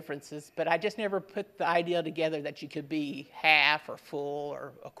noticed the differences, but I just never put the idea together that you could be half or full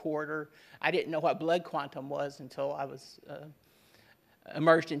or a quarter. I didn't know what blood quantum was until I was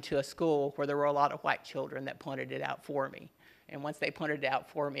immersed into a school where there were a lot of white children that pointed it out for me. And once they pointed it out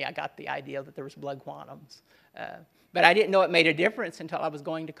for me, I got the idea that there was blood quantums. But I didn't know it made a difference until I was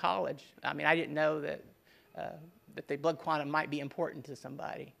going to college. I mean, I didn't know that the blood quantum might be important to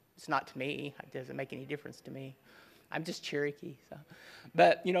somebody. It's not to me. It doesn't make any difference to me. I'm just Cherokee. So.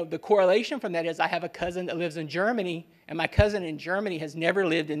 But, you know, the correlation from that is I have a cousin that lives in Germany, and my cousin in Germany has never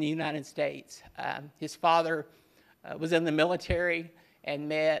lived in the United States. His father was in the military and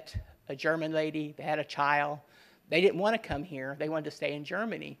met a German lady. They had a child. They didn't want to come here. They wanted to stay in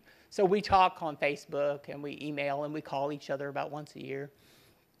Germany. So we talk on Facebook, and we email, and we call each other about once a year.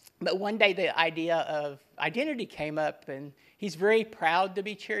 But one day the idea of identity came up, and he's very proud to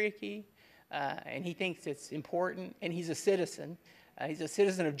be Cherokee. And he thinks it's important, and he's a citizen. He's a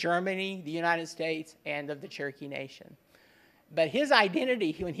citizen of Germany, the United States, and of the Cherokee Nation. But his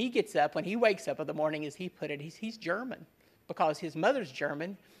identity, when he gets up, when he wakes up in the morning, as he put it, he's German, because his mother's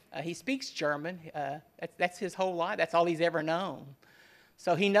German. He speaks German. That's his whole life. That's all he's ever known.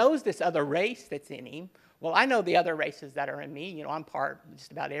 So he knows this other race that's in him. Well, I know the other races that are in me. You know, I'm part of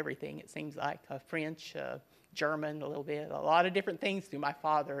just about everything, it seems like. French, German a little bit, a lot of different things through my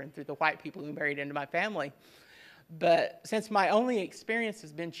father and through the white people who married into my family. But since my only experience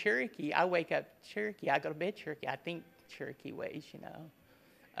has been Cherokee, I wake up Cherokee, I go to bed Cherokee, I think Cherokee ways, you know.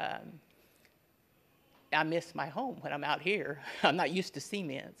 I miss my home when I'm out here. I'm not used to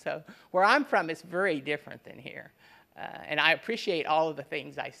cement. So where I'm from is very different than here. And I appreciate all of the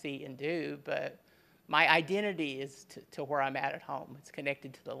things I see and do, but my identity is to where I'm at home. It's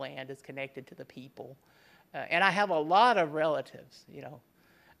connected to the land, it's connected to the people. And I have a lot of relatives, you know.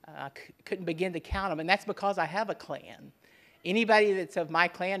 I couldn't begin to count them, and that's because I have a clan. Anybody that's of my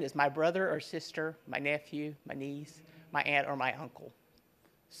clan is my brother or sister, my nephew, my niece, my aunt, or my uncle.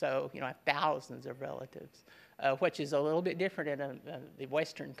 So, you know, I have thousands of relatives, which is a little bit different in the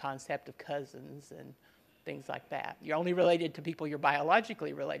Western concept of cousins and things like that. You're only related to people you're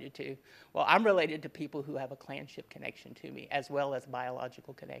biologically related to. Well, I'm related to people who have a clanship connection to me, as well as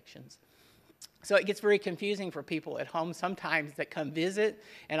biological connections. So it gets very confusing for people at home sometimes that come visit,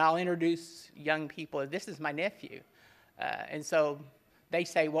 and I'll introduce young people, this is my nephew. And so they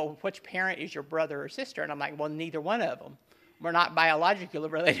say, well, which parent is your brother or sister? And I'm like, well, neither one of them. We're not biologically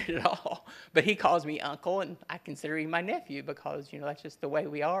related at all. But he calls me uncle, and I consider him my nephew because, you know, that's just the way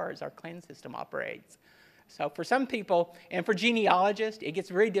we are as our clan system operates. So for some people, and for genealogists, it gets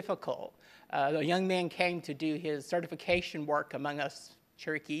very difficult. The young man came to do his certification work among us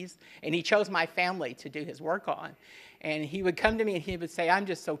Cherokees, and he chose my family to do his work on. And he would come to me and he would say, I'm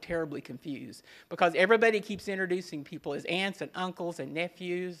just so terribly confused because everybody keeps introducing people as aunts and uncles and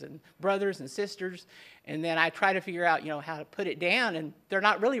nephews and brothers and sisters. And then I try to figure out, you know, how to put it down, and they're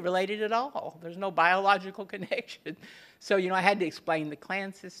not really related at all. There's no biological connection. So, you know, I had to explain the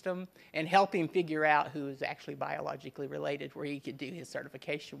clan system and help him figure out who is actually biologically related where he could do his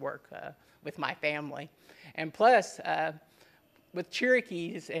certification work with my family. And plus, with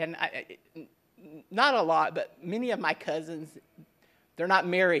Cherokees, and not a lot, but many of my cousins, they're not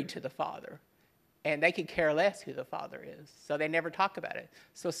married to the father, and they could care less who the father is, so they never talk about it.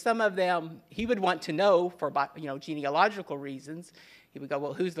 So some of them, he would want to know for, you know, genealogical reasons. He would go,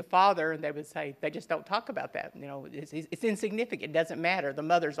 well, who's the father? And they would say, they just don't talk about that. You know, it's insignificant. It doesn't matter. The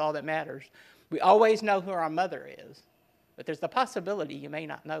mother's all that matters. We always know who our mother is, but there's the possibility you may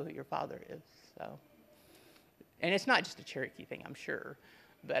not know who your father is. So. And it's not just a Cherokee thing, I'm sure.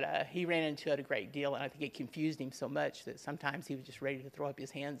 But he ran into it a great deal, and I think it confused him so much that sometimes he was just ready to throw up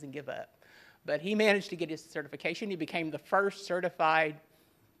his hands and give up. But he managed to get his certification. He became the first certified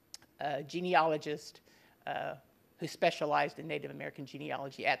genealogist who specialized in Native American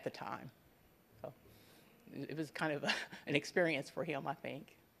genealogy at the time. So it was kind of an experience for him, I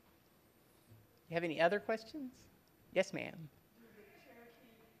think. You have any other questions? Yes, ma'am.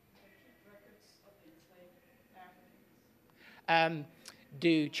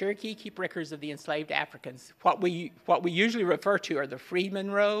 Do Cherokee keep records of the enslaved Africans? What we usually refer to are the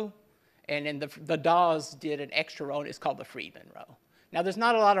Freedmen row, and then the Dawes did an extra row, and it's called the Freedmen row. Now, there's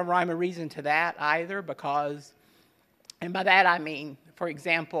not a lot of rhyme or reason to that either, because, and by that I mean, for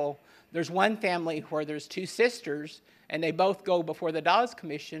example, there's one family where there's two sisters, and they both go before the Dawes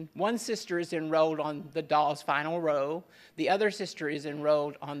Commission. One sister is enrolled on the Dawes final row. The other sister is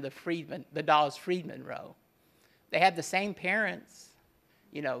enrolled on the Dawes Freedmen row. They have the same parents,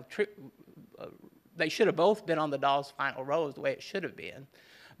 you know, they should have both been on the Dawes final rows the way it should have been.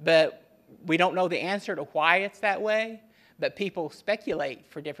 But we don't know the answer to why it's that way, but people speculate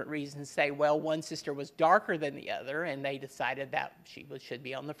for different reasons, say, well, one sister was darker than the other, and they decided that she should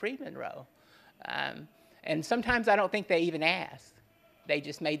be on the Freedmen row. And sometimes I don't think they even asked. They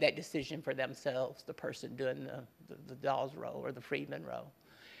just made that decision for themselves, the person doing the Dawes row or the Freedmen row.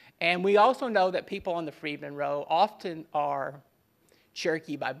 And we also know that people on the Freedmen row often are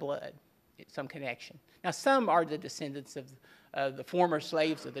Cherokee by blood, some connection. Now, some are the descendants of the former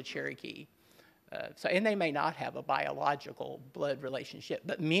slaves of the Cherokee. And they may not have a biological blood relationship,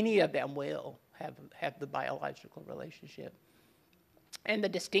 but many of them will have the biological relationship. And the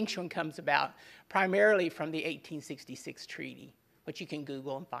distinction comes about primarily from the 1866 treaty, which you can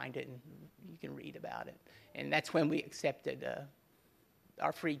Google and find it, and you can read about it. And that's when we accepted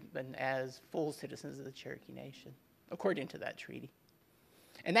our freedmen as full citizens of the Cherokee Nation, according to that treaty.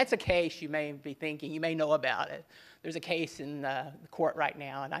 And that's a case you may be thinking, you may know about it. There's a case in the court right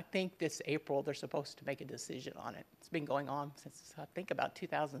now, and I think this April they're supposed to make a decision on it. It's been going on since, I think, about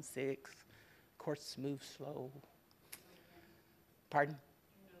 2006. Courts move slow. Pardon?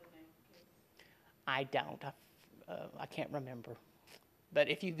 I don't. I can't remember. But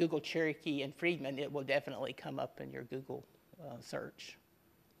if you Google Cherokee and Freedmen, it will definitely come up in your Google search.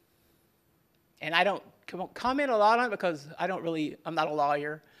 And I don't comment a lot on it because I'm not a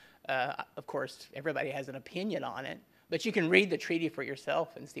lawyer, Of course, everybody has an opinion on it, but you can read the treaty for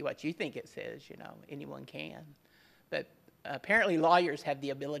yourself and see what you think it says, you know, anyone can. But apparently lawyers have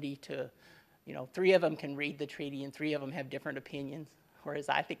the ability to, you know, 3 of them can read the treaty and 3 of them have different opinions, whereas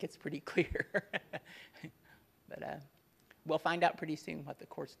I think it's pretty clear. But we'll find out pretty soon what the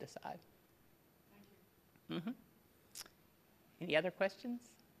courts decide. Thank you. Any other questions?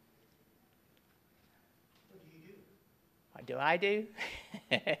 What do I do?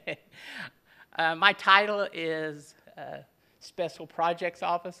 My title is Special Projects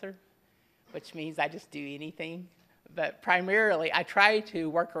Officer, which means I just do anything. But primarily, I try to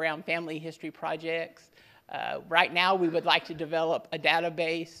work around family history projects. Right now, we would like to develop a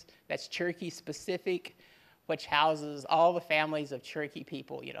database that's Cherokee specific, which houses all the families of Cherokee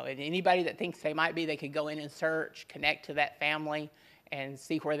people. You know, and anybody that thinks they might be, they could go in and search, connect to that family, and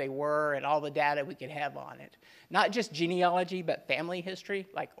see where they were and all the data we could have on it. Not just genealogy, but family history,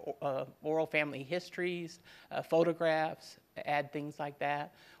 like oral family histories, photographs, add things like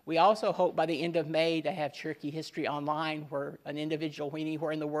that. We also hope by the end of May to have Cherokee History Online, where an individual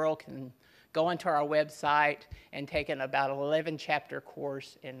anywhere in the world can go onto our website and take an about 11-chapter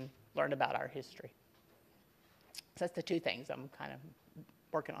course and learn about our history. So that's the 2 things I'm kind of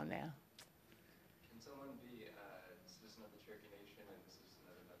working on now. Can someone be a citizen of the Cherokee Nation and a citizen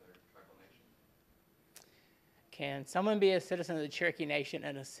of another tribal nation? Can someone be a citizen of the Cherokee Nation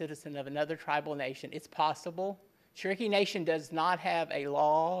and a citizen of another tribal nation? It's possible. Cherokee Nation does not have a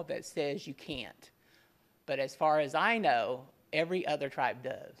law that says you can't. But as far as I know, every other tribe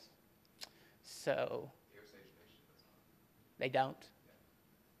does. So The Osage Nation does not. They don't? Yeah.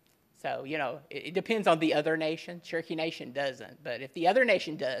 So, you know, it depends on the other nation. Cherokee Nation doesn't. But if the other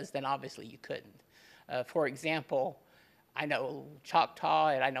nation does, then obviously you couldn't. For example, I know Choctaw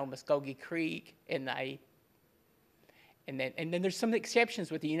and I know Muskogee Creek, and then there's some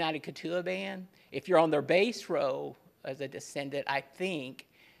exceptions with the United Cotulla Band. If you're on their base row as a descendant, I think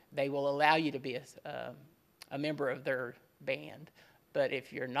they will allow you to be a member of their band. But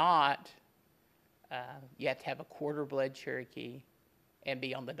if you're not, you have to have a quarter-blood Cherokee and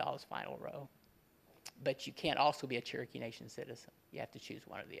be on the Dawes final row. But you can't also be a Cherokee Nation citizen. You have to choose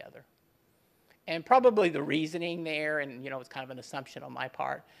one or the other. And probably the reasoning there, and you know, it's kind of an assumption on my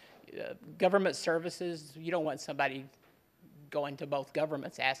part, government services, you don't want somebody going to both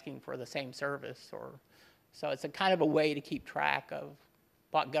governments asking for the same service, or so it's a kind of a way to keep track of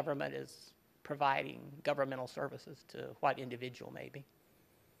what government is providing governmental services to what individual maybe.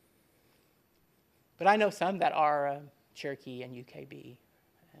 But I know some that are Cherokee and UKB,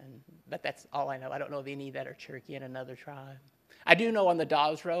 but that's all I know. I don't know of any that are Cherokee in another tribe. I do know on the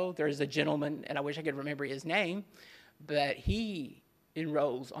Dawes Row there's a gentleman, and I wish I could remember his name, but he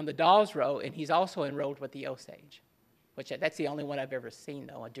enrolls on the Dawes Row, and he's also enrolled with the Osage, which that's the only one I've ever seen,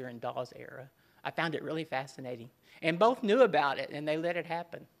 though, during Dawes' era. I found it really fascinating. And both knew about it, and they let it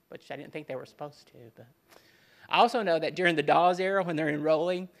happen, which I didn't think they were supposed to. But I also know that during the Dawes era, when they're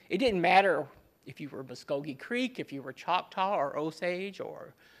enrolling, it didn't matter if you were Muskogee Creek, if you were Choctaw or Osage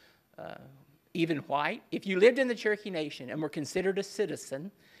or even white. If you lived in the Cherokee Nation and were considered a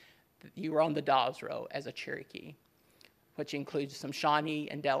citizen, you were on the Dawes Row as a Cherokee, which includes some Shawnee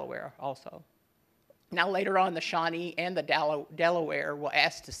and Delaware also. Now later on, the Shawnee and the Delaware will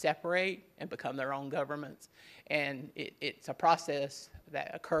ask to separate and become their own governments. And it's a process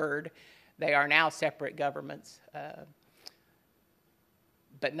that occurred. They are now separate governments.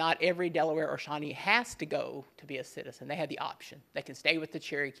 But not every Delaware or Shawnee has to go to be a citizen. They have the option. They can stay with the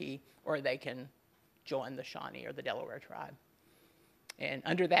Cherokee, or they can join the Shawnee or the Delaware tribe. And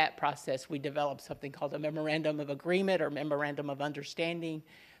under that process, we developed something called a Memorandum of Agreement or Memorandum of Understanding,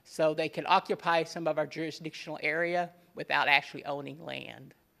 so they can occupy some of our jurisdictional area without actually owning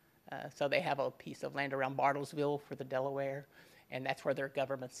land. So they have a piece of land around Bartlesville for the Delaware, and that's where their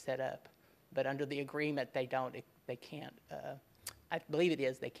government's set up. But under the agreement, they can't, I believe it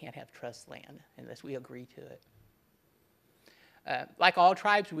is, they can't have trust land unless we agree to it. Like all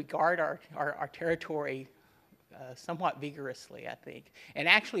tribes, we guard our territory somewhat vigorously, I think. And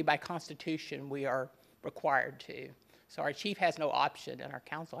actually, by Constitution, we are required to. So our chief has no option, and our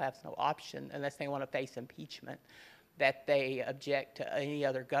council has no option, unless they want to face impeachment, that they object to any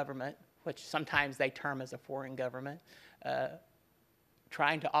other government, which sometimes they term as a foreign government,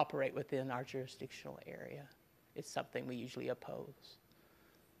 trying to operate within our jurisdictional area. It's something we usually oppose,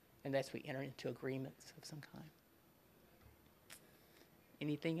 unless we enter into agreements of some kind.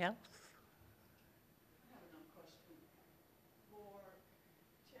 Anything else? I have another question. For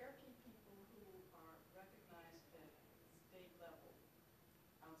Cherokee people who are recognized at state level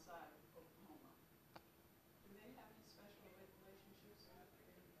outside of Oklahoma, do they have any special relationships with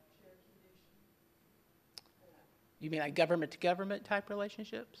You mean like government to government type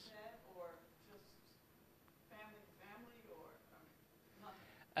relationships? that, or just family to family, or,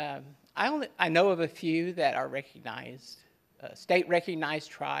 nothing? I know of a few that are recognized, state recognized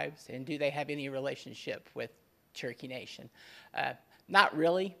tribes, and do they have any relationship with Cherokee Nation? Not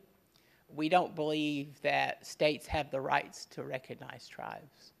really. We don't believe that states have the rights to recognize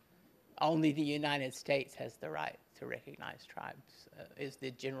tribes. Only the United States has the right to recognize tribes, is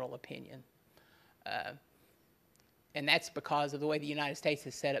the general opinion. And that's because of the way the United States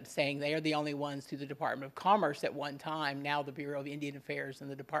is set up, saying they are the only ones through the Department of Commerce at one time, now the Bureau of Indian Affairs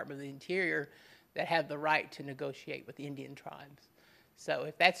and the Department of the Interior, that have the right to negotiate with Indian tribes. So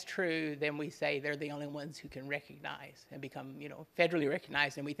if that's true, then we say they're the only ones who can recognize and become, federally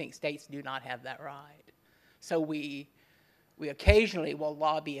recognized, and we think states do not have that right. So we occasionally will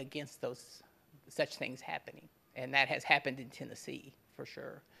lobby against such things happening, and that has happened in Tennessee for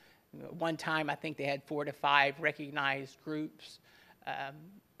sure. One time, I think they had 4 to 5 recognized groups.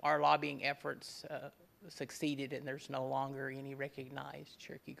 Our lobbying efforts succeeded, and there's no longer any recognized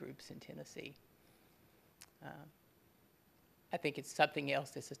Cherokee groups in Tennessee. I think it's something else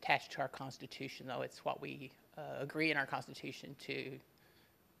that's attached to our Constitution, though. It's what we agree in our Constitution to,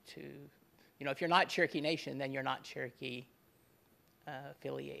 if you're not Cherokee Nation, then you're not Cherokee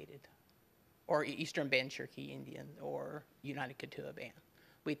affiliated, or Eastern Band Cherokee Indian, or United Kituah Band.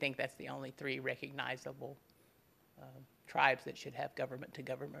 We think that's the only 3 recognizable tribes that should have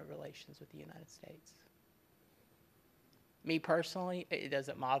government-to-government relations with the United States. Me personally, it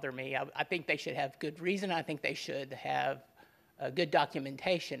doesn't bother me. I think they should have good reason. I think they should have good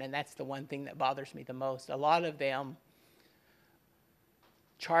documentation, and that's the one thing that bothers me the most. A lot of them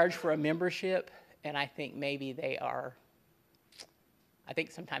charge for a membership, and I think maybe I think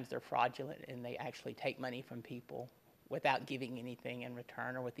sometimes they're fraudulent, and they actually take money from people without giving anything in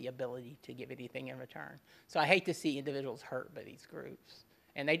return, or with the ability to give anything in return. So I hate to see individuals hurt by these groups.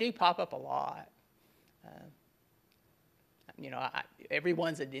 And they do pop up a lot.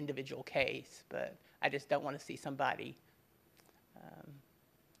 Everyone's an individual case, but I just don't want to see somebody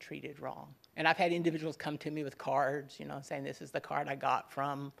treated wrong. And I've had individuals come to me with cards, saying this is the card I got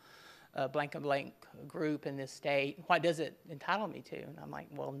from a blank and blank group in this state. What does it entitle me to? And I'm like,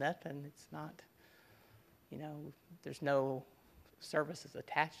 well, nothing. It's not. There's no services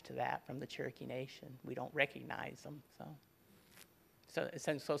attached to that from the Cherokee Nation. We don't recognize them.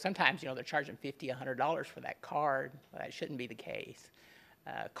 So sometimes, they're charging $50, $100 for that card. Well, that shouldn't be the case.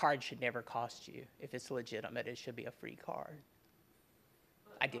 Card should never cost you. If it's legitimate, it should be a free card.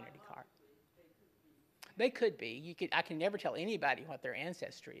 Identity card. They could be. I can never tell anybody what their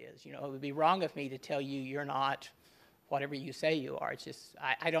ancestry is. It would be wrong of me to tell you you're not whatever you say you are. It's just,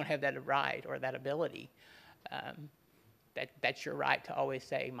 I don't have that right or that ability. That's your right to always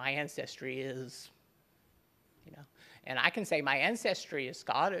say my ancestry is, and I can say my ancestry is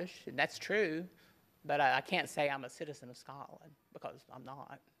Scottish, and that's true, but I can't say I'm a citizen of Scotland because I'm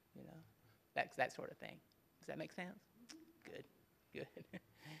not, that sort of thing. Does that make sense? Good.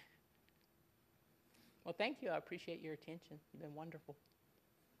 Well, thank you. I appreciate your attention. You've been wonderful.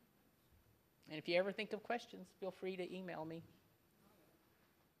 And if you ever think of questions, feel free to email me.